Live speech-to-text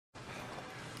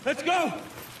Let's go!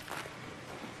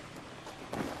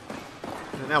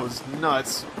 Man, that was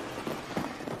nuts.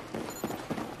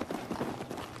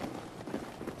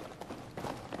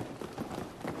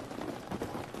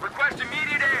 Request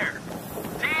immediate air.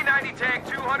 T-90 tank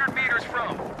 200 meters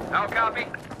from. How copy?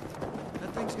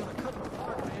 That thing's gonna cut the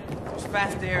park, man. There's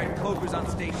fast air and Cobra's on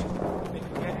station. Make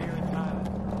it get here in time.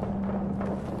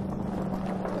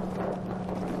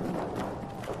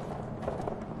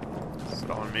 It's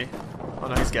on me. Oh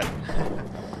no, he's got. I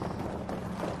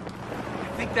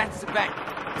think that's the bank.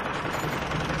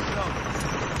 No.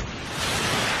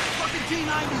 Fucking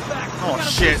T-90's back! We Oh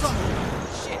gotta shit. do something.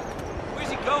 Shit.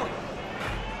 Where's he going?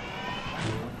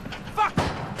 Fuck!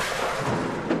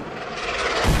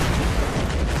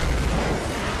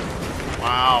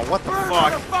 Wow, what the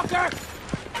fuck? Motherfucker!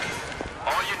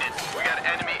 All units, we got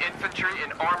enemy infantry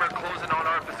and armor closing on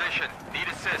our position. Need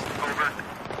assist, over.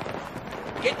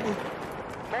 Get moving.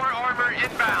 More armor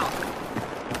inbound.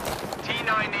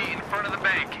 T-90 in front of the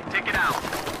bank. Take it out.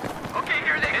 Okay,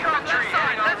 here they come. Left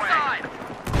side, left side.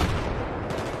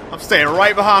 I'm staying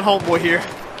right behind homeboy here.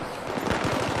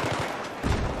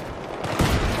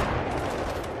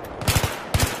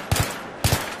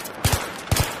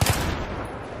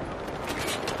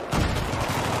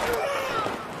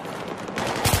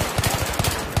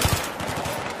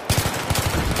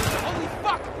 Holy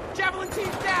fuck! Javelin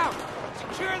team's down!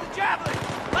 Secure the javelin!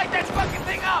 Light that fucking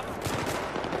thing up!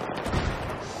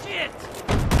 Shit!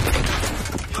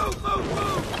 Move, move,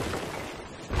 move!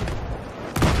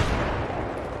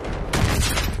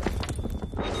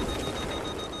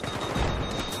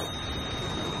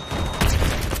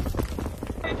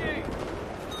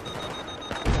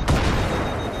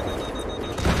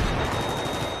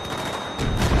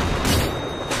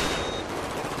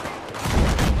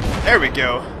 There we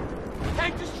go.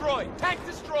 Tank destroyed! Tank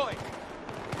destroyed!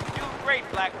 You're doing great,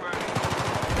 Blackburn.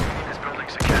 This building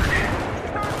secured.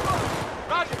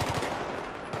 Roger!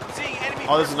 I'm seeing enemy...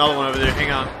 Oh, there's another one over there.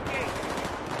 Hang on.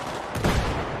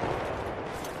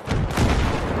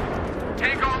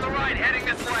 Tank on the right, heading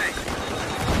this way.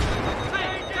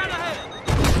 Hey, down ahead!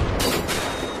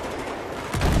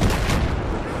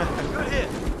 Good hit.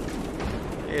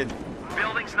 Yeah,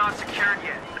 Building's not secured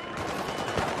yet.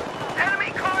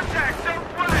 Enemy contact,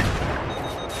 southwest!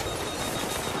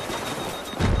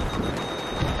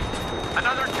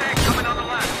 Another tank coming on the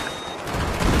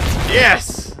left.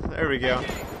 yes! There we go.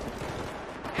 Enemy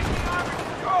armor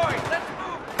destroyed! Let's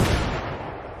move!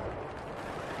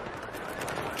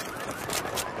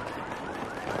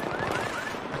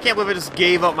 I can't believe I just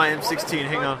gave up my M16.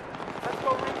 Hang on. Let's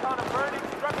go recon a burning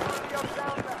structure on the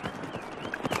uptown map.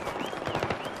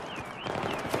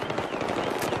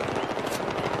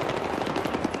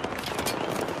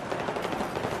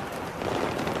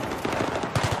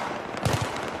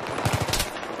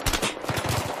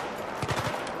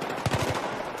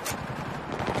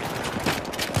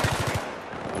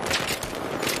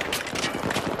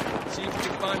 See if we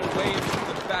can find a way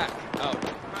into the back. Out.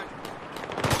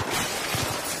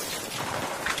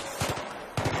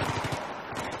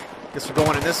 Guess we're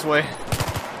going in this way.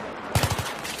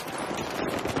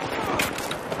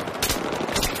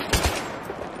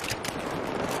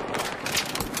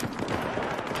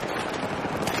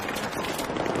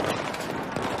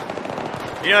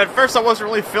 You know, at first I wasn't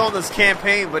really feeling this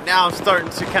campaign, but now I'm starting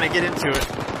to kind of get into it.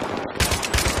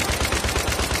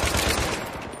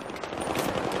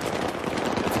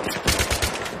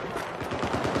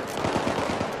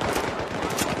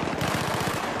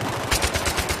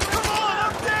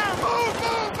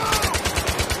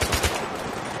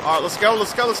 Alright, let's go,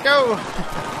 let's go, let's go!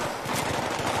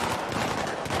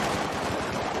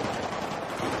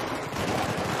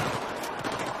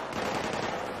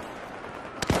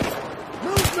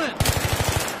 Movement!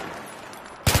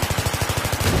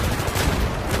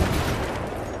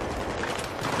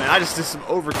 Man, I just did some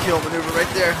overkill maneuver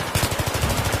right there.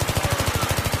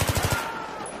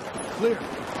 Clear.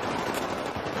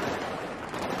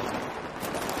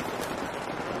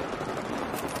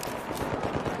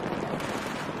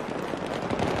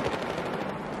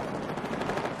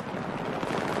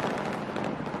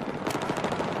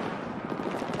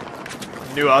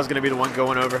 Knew I was gonna be the one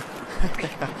going over.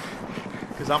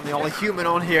 Because I'm the only human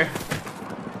on here.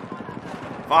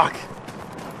 Fuck.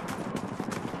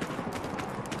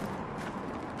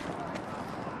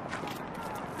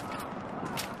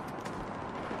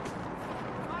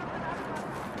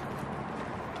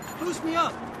 Boost me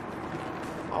up!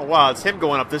 Oh wow, it's him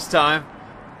going up this time.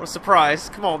 What a surprise.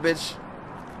 Come on, bitch.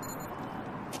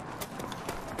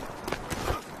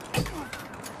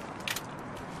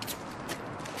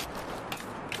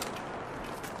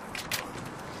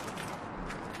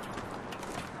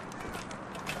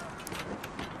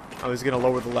 Oh, he's gonna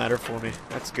lower the ladder for me.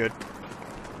 That's good.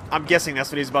 I'm guessing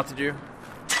that's what he's about to do.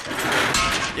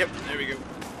 Yep, there we go.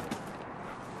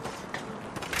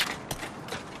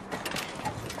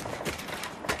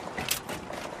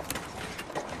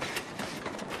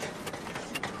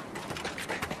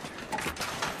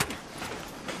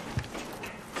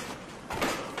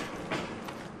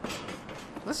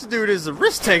 This dude is a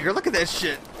risk taker. Look at that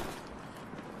shit.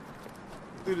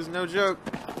 This dude is no joke.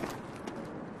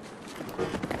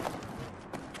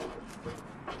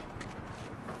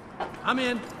 I'm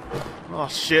in. Oh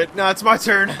shit. No, it's my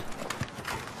turn.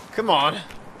 Come on.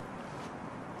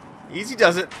 Easy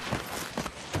does it.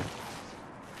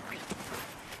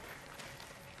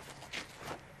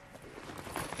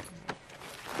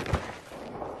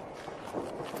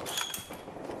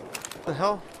 What the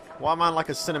hell? Why am I in like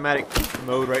a cinematic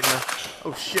mode right now?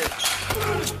 Oh shit.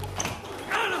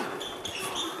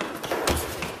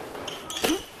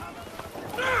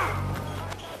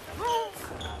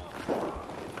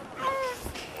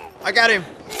 I got him.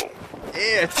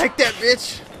 Yeah, take that,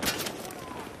 bitch.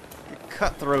 You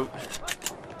cutthroat.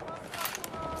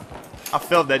 I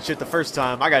failed that shit the first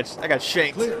time. I got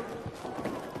shanked. Clear.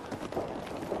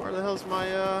 Where the hell's my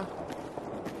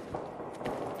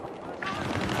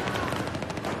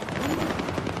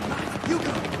You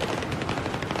go.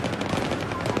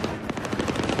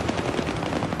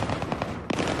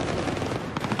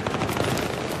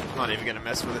 I'm not even gonna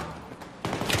mess with it.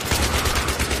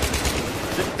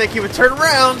 Didn't think he would turn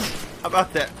around. How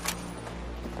about that?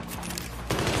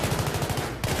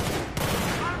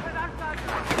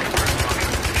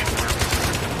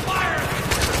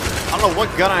 I don't know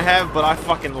what gun I have, but I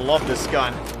fucking love this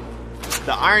gun.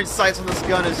 The iron sights on this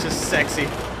gun is just sexy.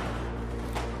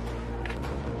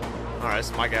 Alright,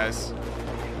 it's my guys.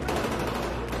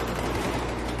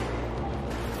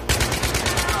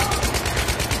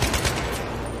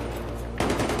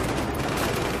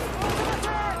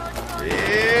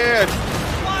 Yeah!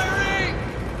 Firing!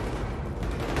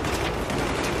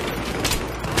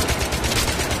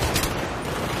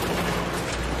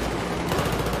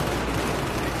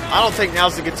 I don't think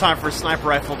now's a good time for a sniper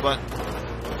rifle, but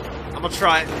I'm gonna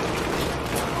try it.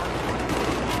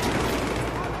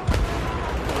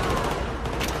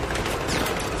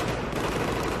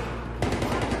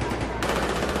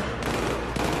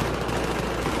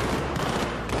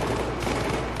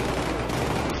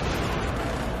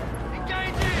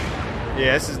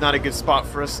 Yeah, this is not a good spot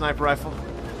for a sniper rifle.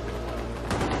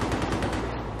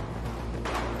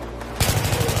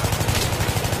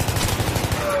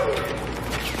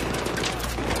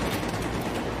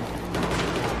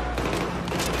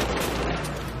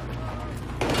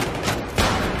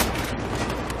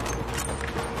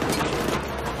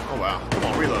 Oh wow, come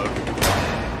on, reload.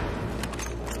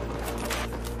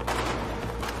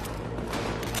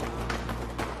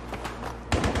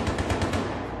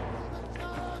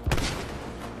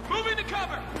 Move into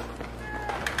cover!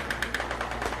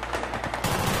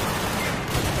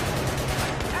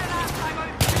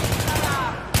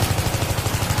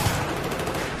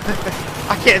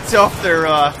 I can't tell if they're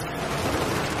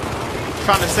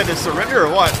trying to send a surrender or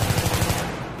what.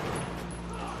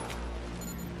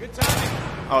 Good timing.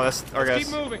 Oh, that's our Let's guys.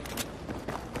 keep moving.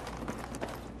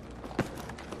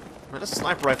 Man, this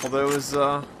sniper rifle though is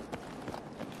kind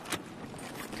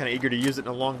of eager to use it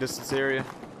in a long distance area.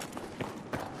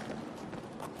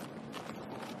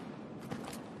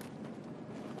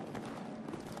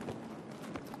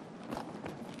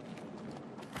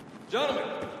 Gentlemen,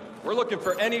 we're looking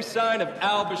for any sign of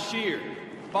al-Bashir.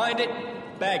 Find it,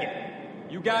 bag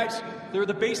it. You guys, clear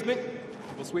the basement.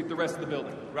 We'll sweep the rest of the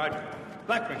building. Roger.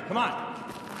 Blackman, come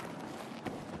on.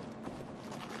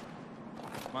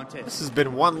 Montez. This has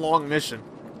been one long mission.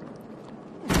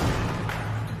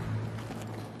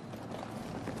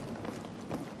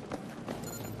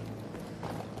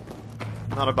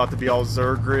 Not about to be all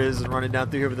Zergriz and running down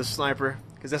through here with a sniper,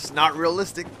 because that's not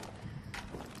realistic.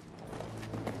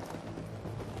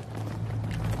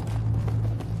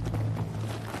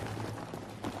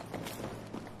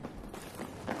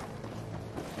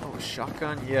 Oh, a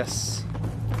shotgun? Yes.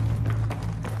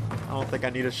 I don't think I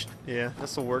need a yeah,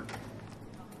 this'll work.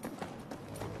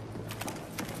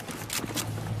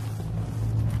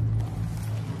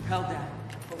 Held down.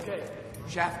 Okay.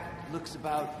 Shaft looks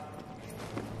about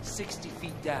 60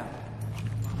 feet down.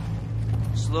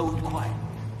 Slow and quiet.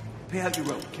 Pay out your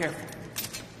rope. Careful.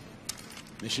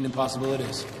 Mission impossible it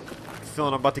is.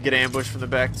 Feeling I'm about to get ambushed from the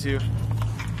back too.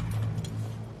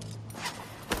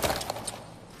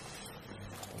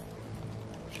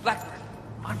 Blackburn,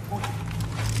 on point.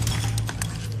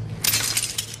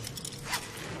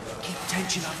 Keep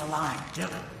tension on the line.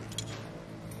 Yep.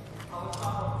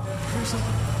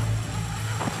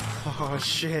 Oh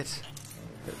shit.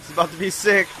 It's about to be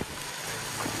sick.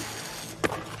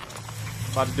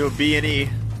 About to do a B&E.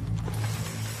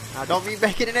 Now don't be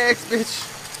making an eggs, bitch.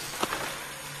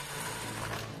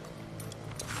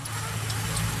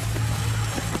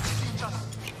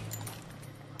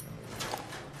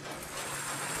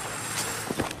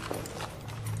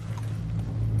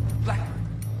 Blackbird,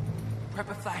 prep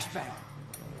a flashbang.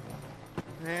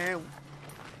 Man.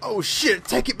 Oh shit,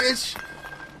 take it, bitch.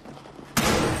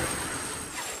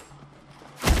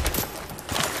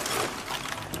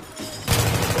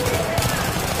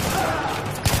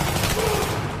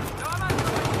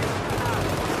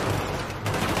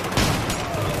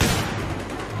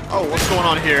 Oh, what's going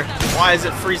on here? Why is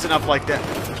it freezing up like that?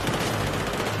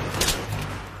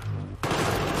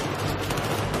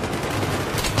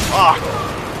 Ah!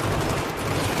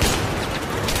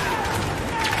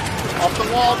 Off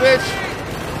the wall, bitch!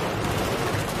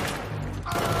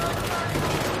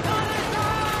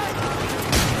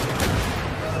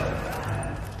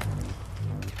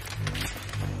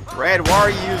 Red, why are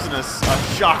you using a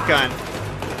shotgun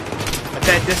at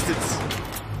that distance?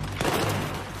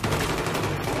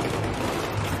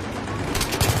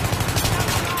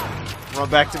 Run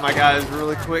back to my guys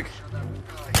really quick.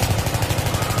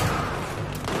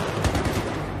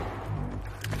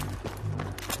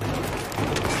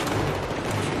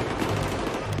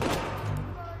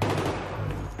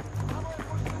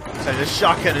 So this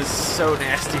shotgun is so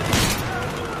nasty.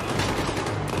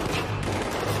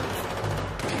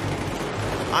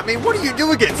 I mean, what do you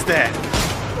do against that?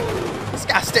 This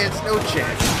guy stands no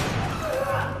chance.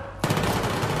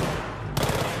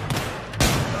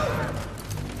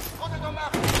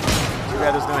 Yeah,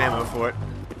 there's no ammo for it.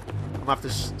 I'm gonna have to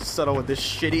settle with this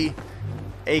shitty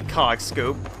ACOG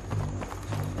scope.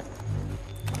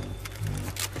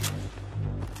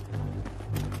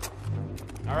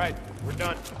 All right, we're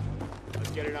done.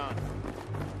 Let's get it on.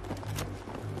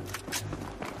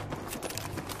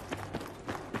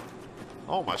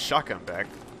 Oh, my shotgun back.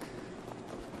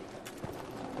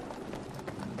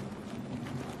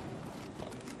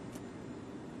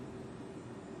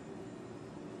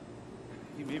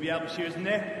 Maybe Al-Bashir's in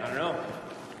there? I don't know.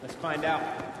 Let's find out.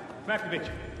 Markovich,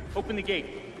 open the gate.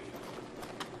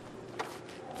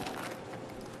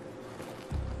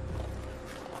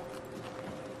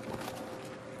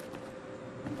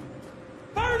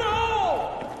 Fire in the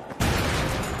hole!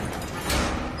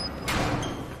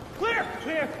 Clear!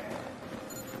 Clear!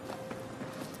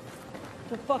 What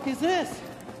the fuck is this?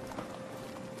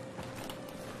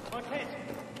 Marquez.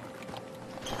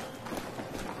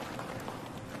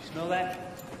 You smell that?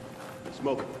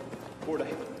 Smoke. Forward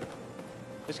ahead.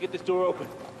 Let's get this door open.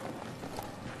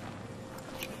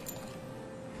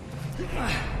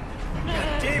 God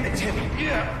damn it, Timmy.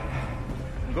 Yeah.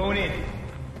 I'm going in.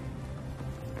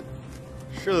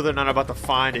 Surely they're not about to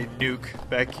find a nuke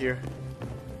back here.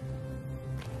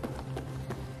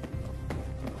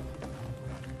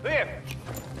 There.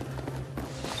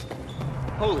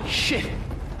 Holy shit.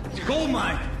 It's a gold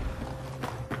mine.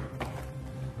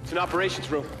 It's an operations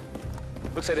room.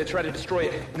 Looks like they tried to destroy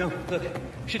it. No, look.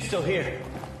 Shit's still here.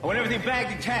 I want everything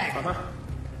bagged and tagged. Uh-huh.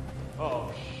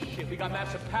 Oh, shit. We got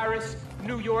maps of Paris,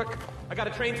 New York. I got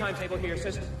a train timetable here. It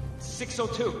says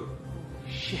 6:02.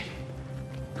 Shit.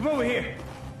 Come over here.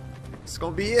 It's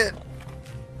gonna be it.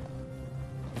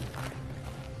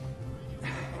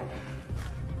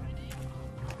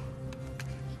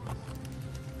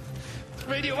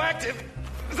 Radioactive.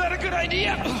 Is that a good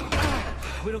idea?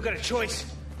 We don't got a choice.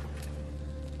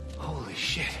 Holy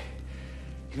shit.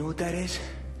 You know what that is?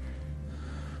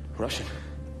 Russian.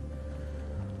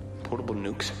 Portable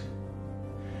nukes.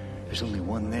 There's only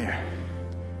one there.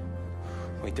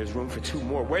 Wait, there's room for two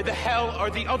more. Where the hell are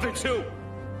the other two?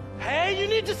 Hey, you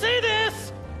need to see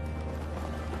this!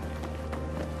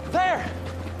 There!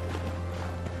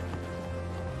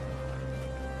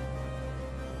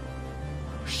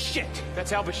 Shit!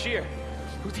 That's Al-Bashir.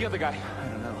 Who's the other guy? I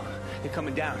don't know. They're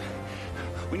coming down.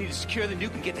 We need to secure the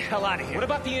nuke and get the hell out of here. What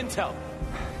about the intel?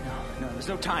 No, there's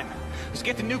no time. Let's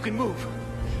get the nuke and move.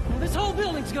 Well, this whole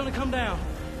building's gonna come down.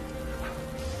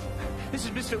 This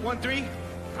is Misfit 1-3.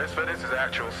 Misfit, this is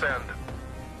actual send.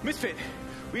 Misfit,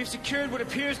 we have secured what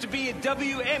appears to be a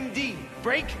WMD.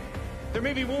 Break? There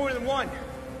may be more than one.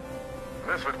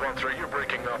 Misfit 1-3, you're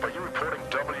breaking up. Are you reporting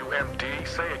WMD?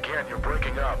 Say again, you're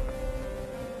breaking up.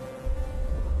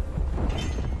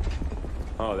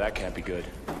 Oh, that can't be good.